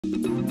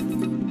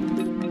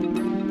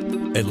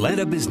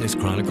Atlanta Business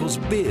Chronicles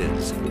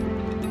Biz.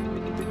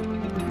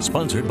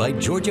 Sponsored by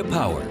Georgia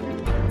Power.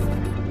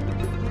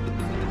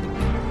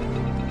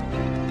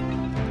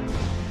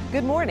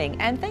 Good morning,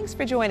 and thanks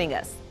for joining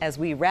us. As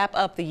we wrap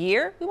up the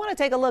year, we want to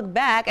take a look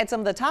back at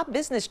some of the top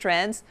business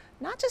trends,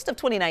 not just of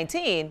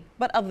 2019,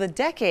 but of the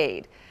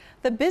decade.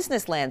 The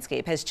business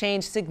landscape has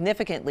changed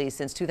significantly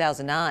since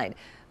 2009.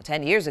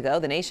 10 years ago,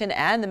 the nation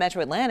and the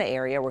metro Atlanta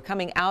area were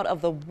coming out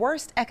of the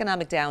worst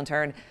economic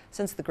downturn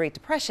since the Great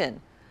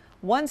Depression.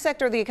 One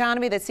sector of the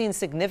economy that's seen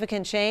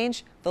significant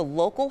change, the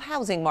local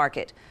housing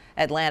market.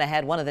 Atlanta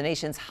had one of the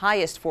nation's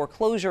highest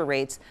foreclosure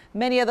rates.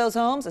 Many of those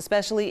homes,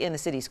 especially in the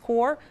city's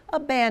core,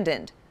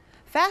 abandoned.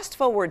 Fast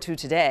forward to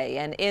today,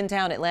 and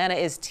in-town Atlanta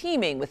is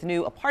teeming with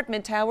new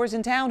apartment towers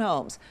and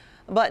townhomes.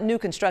 But new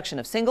construction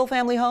of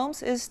single-family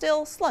homes is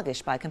still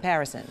sluggish by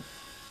comparison.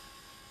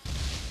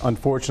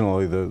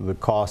 Unfortunately, the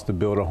cost to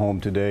build a home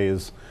today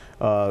is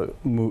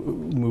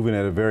moving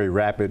at a very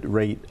rapid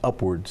rate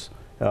upwards.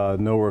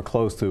 Nowhere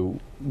close to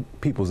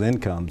people's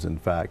incomes, in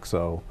fact,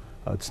 so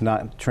it's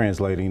not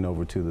translating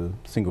over to the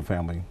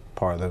single-family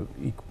part of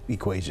the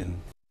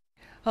equation.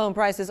 Home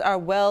prices are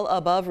well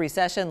above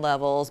recession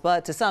levels,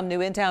 but to some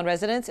new in-town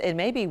residents, it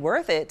may be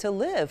worth it to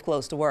live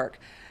close to work.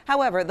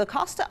 However, the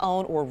cost to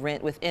own or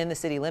rent within the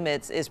city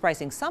limits is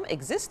pricing some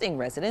existing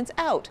residents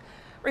out.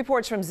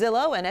 Reports from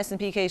Zillow and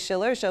S&P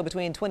Case-Shiller show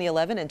between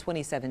 2011 and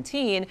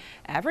 2017,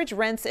 average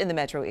rents in the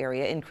metro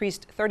area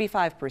increased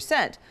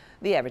 35%.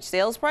 The average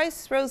sales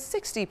price rose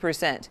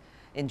 60%.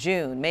 In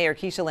June, Mayor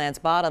Keisha Lance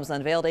Bottoms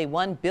unveiled a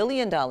 $1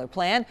 billion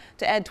plan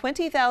to add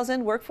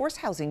 20,000 workforce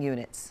housing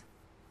units.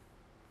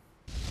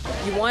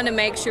 You want to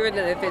make sure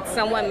that if it's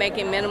someone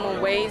making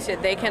minimum wage,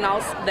 that they can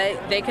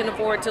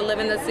afford to live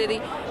in the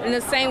city in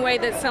the same way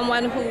that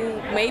someone who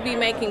may be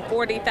making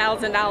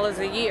 $40,000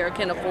 a year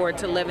can afford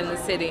to live in the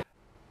city.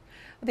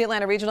 The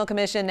Atlanta Regional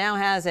Commission now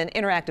has an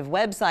interactive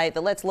website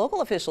that lets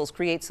local officials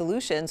create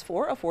solutions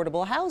for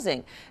affordable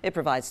housing. It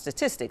provides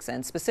statistics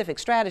and specific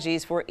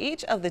strategies for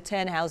each of the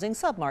 10 housing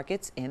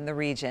submarkets in the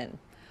region.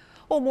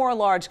 Well, more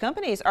large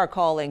companies are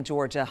calling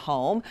Georgia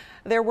home.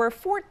 There were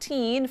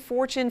 14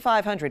 Fortune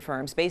 500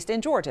 firms based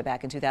in Georgia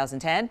back in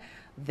 2010.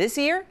 This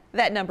year,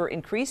 that number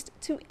increased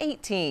to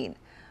 18.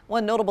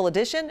 One notable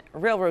addition,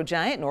 railroad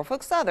giant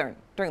Norfolk Southern.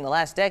 During the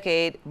last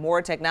decade,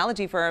 more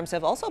technology firms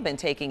have also been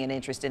taking an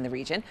interest in the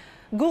region.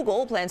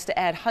 Google plans to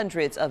add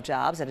hundreds of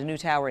jobs at a new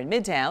tower in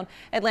Midtown.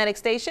 Atlantic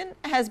Station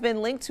has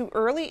been linked to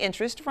early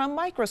interest from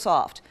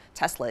Microsoft.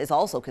 Tesla is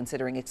also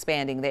considering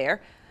expanding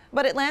there.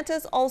 But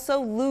Atlanta's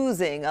also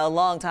losing a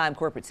longtime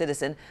corporate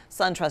citizen.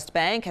 SunTrust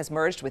Bank has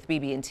merged with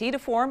BB&T to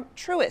form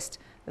Truist.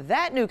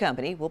 That new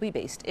company will be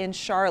based in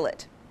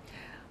Charlotte.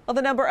 Well,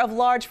 the number of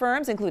large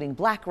firms, including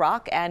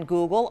BlackRock and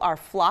Google, are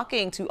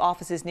flocking to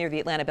offices near the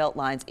Atlanta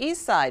Beltline's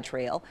East Side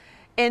Trail.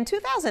 In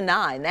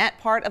 2009, that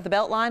part of the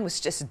Beltline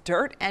was just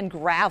dirt and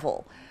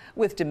gravel.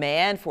 With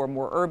demand for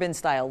more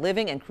urban-style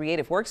living and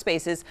creative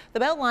workspaces, the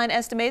Beltline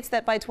estimates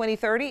that by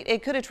 2030,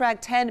 it could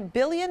attract $10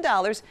 billion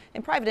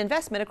in private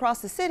investment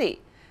across the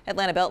city.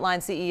 Atlanta Beltline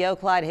CEO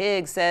Clyde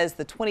Higgs says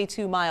the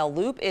 22-mile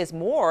loop is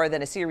more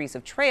than a series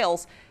of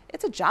trails.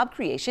 It's a job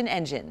creation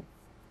engine.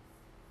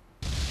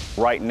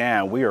 Right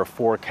now, we are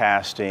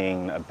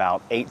forecasting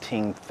about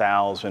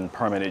 18,000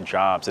 permanent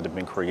jobs that have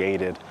been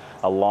created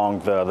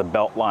along the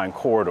Beltline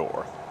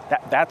corridor.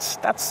 That's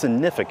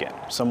significant.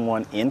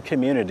 Someone in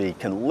community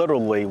can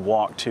literally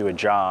walk to a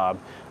job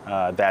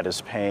that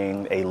is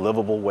paying a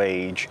livable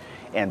wage,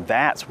 and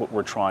that's what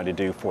we're trying to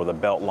do for the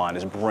Beltline,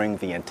 is bring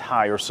the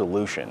entire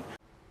solution.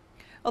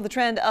 Well, the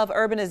trend of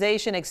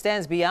urbanization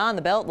extends beyond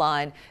the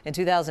Beltline. In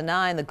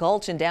 2009, the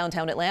Gulch in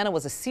downtown Atlanta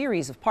was a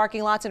series of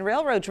parking lots and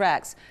railroad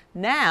tracks.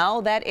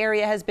 Now that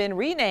area has been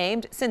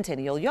renamed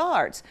Centennial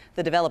Yards.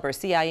 The developer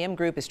CIM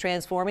Group is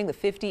transforming the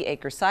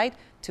 50-acre site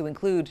to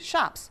include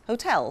shops,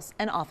 hotels,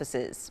 and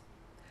offices.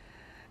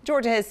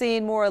 Georgia has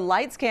seen more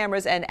lights,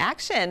 cameras, and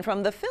action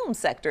from the film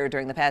sector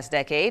during the past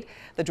decade.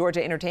 The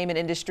Georgia Entertainment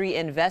Industry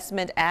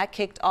Investment Act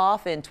kicked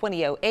off in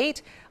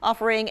 2008,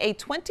 offering a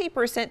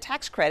 20%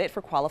 tax credit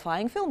for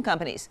qualifying film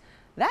companies.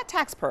 That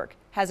tax perk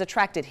has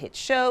attracted hit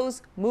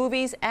shows,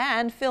 movies,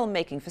 and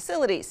filmmaking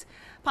facilities.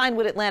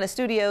 Pinewood Atlanta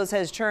Studios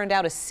has churned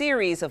out a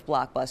series of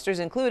blockbusters,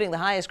 including the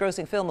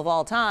highest-grossing film of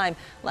all time,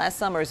 last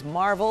summer's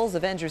Marvel's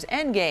Avengers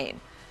Endgame.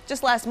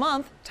 Just last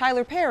month,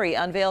 Tyler Perry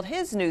unveiled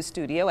his new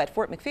studio at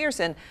Fort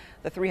McPherson.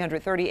 The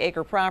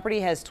 330-acre property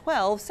has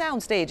 12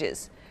 sound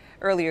stages.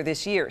 Earlier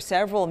this year,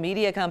 several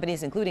media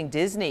companies, including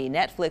Disney,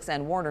 Netflix,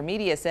 and Warner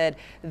Media, said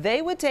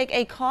they would take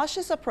a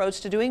cautious approach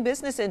to doing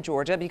business in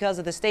Georgia because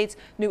of the state's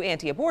new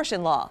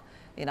anti-abortion law.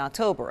 In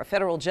October, a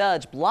federal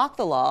judge blocked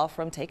the law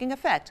from taking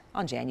effect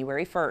on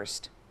January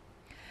 1st.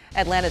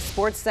 Atlanta's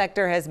sports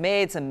sector has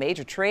made some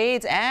major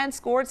trades and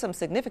scored some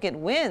significant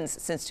wins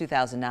since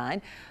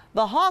 2009.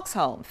 The Hawks'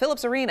 home,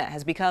 Phillips Arena,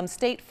 has become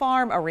State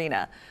Farm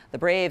Arena. The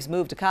Braves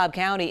moved to Cobb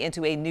County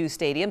into a new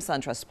stadium,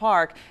 SunTrust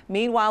Park.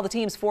 Meanwhile, the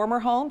team's former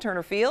home,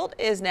 Turner Field,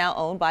 is now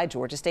owned by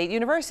Georgia State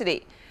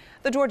University.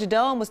 The Georgia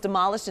Dome was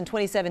demolished in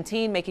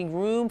 2017, making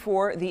room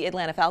for the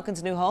Atlanta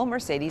Falcons' new home,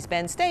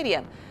 Mercedes-Benz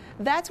Stadium.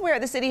 That's where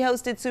the city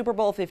hosted Super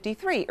Bowl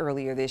 53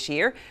 earlier this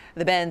year.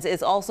 The Benz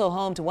is also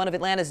home to one of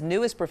Atlanta's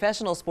newest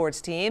professional sports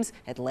teams,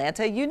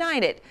 Atlanta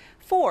United.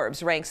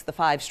 Forbes ranks the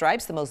Five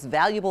Stripes the most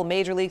valuable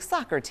Major League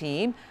Soccer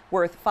team,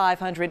 worth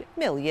 $500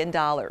 million.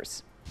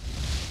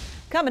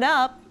 Coming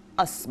up,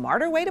 a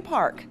smarter way to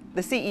park.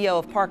 The CEO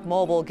of Park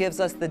Mobile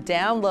gives us the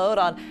download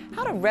on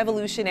how a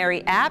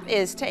revolutionary app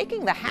is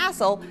taking the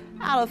hassle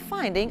out of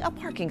finding a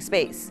parking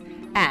space.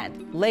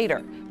 And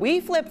later, we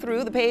flip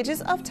through the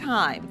pages of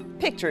Time,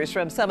 pictures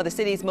from some of the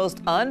city's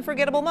most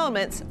unforgettable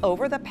moments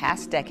over the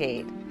past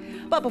decade.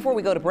 But before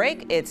we go to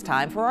break, it's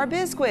time for our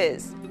Biz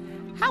Quiz.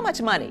 How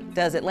much money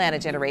does Atlanta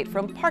generate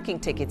from parking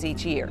tickets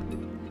each year?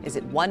 Is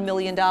it $1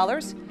 million,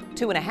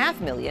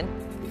 $2.5 million,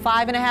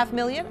 $5.5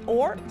 million,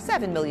 or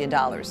 $7 million?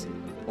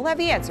 We'll have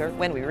the answer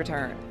when we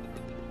return.